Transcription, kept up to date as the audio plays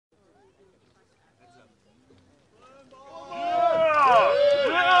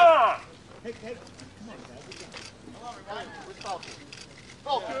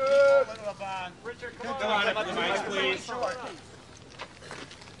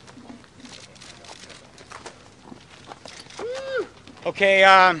Okay,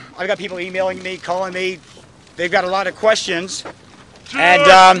 I've got people emailing me, calling me. They've got a lot of questions, and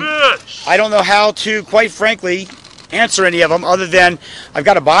I don't know how to, quite frankly, answer any of them other than I've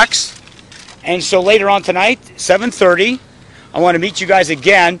got a box. And so later on tonight, 7:30, I want to meet you guys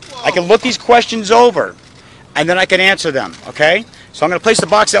again. I can look these questions over, and then I can answer them, okay? So I'm going to place the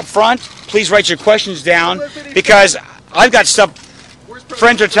box up front. Please write your questions down, because I've got stuff.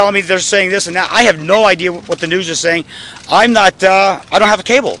 Friends are telling me they're saying this and that. I have no idea what the news is saying. I'm not, I don't have a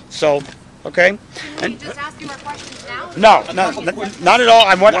cable, so, okay? Can you just ask him our questions now? No, not at all.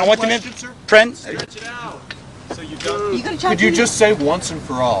 I want them in print. Stretch it out. So you don't. Could you just say once and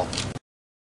for all?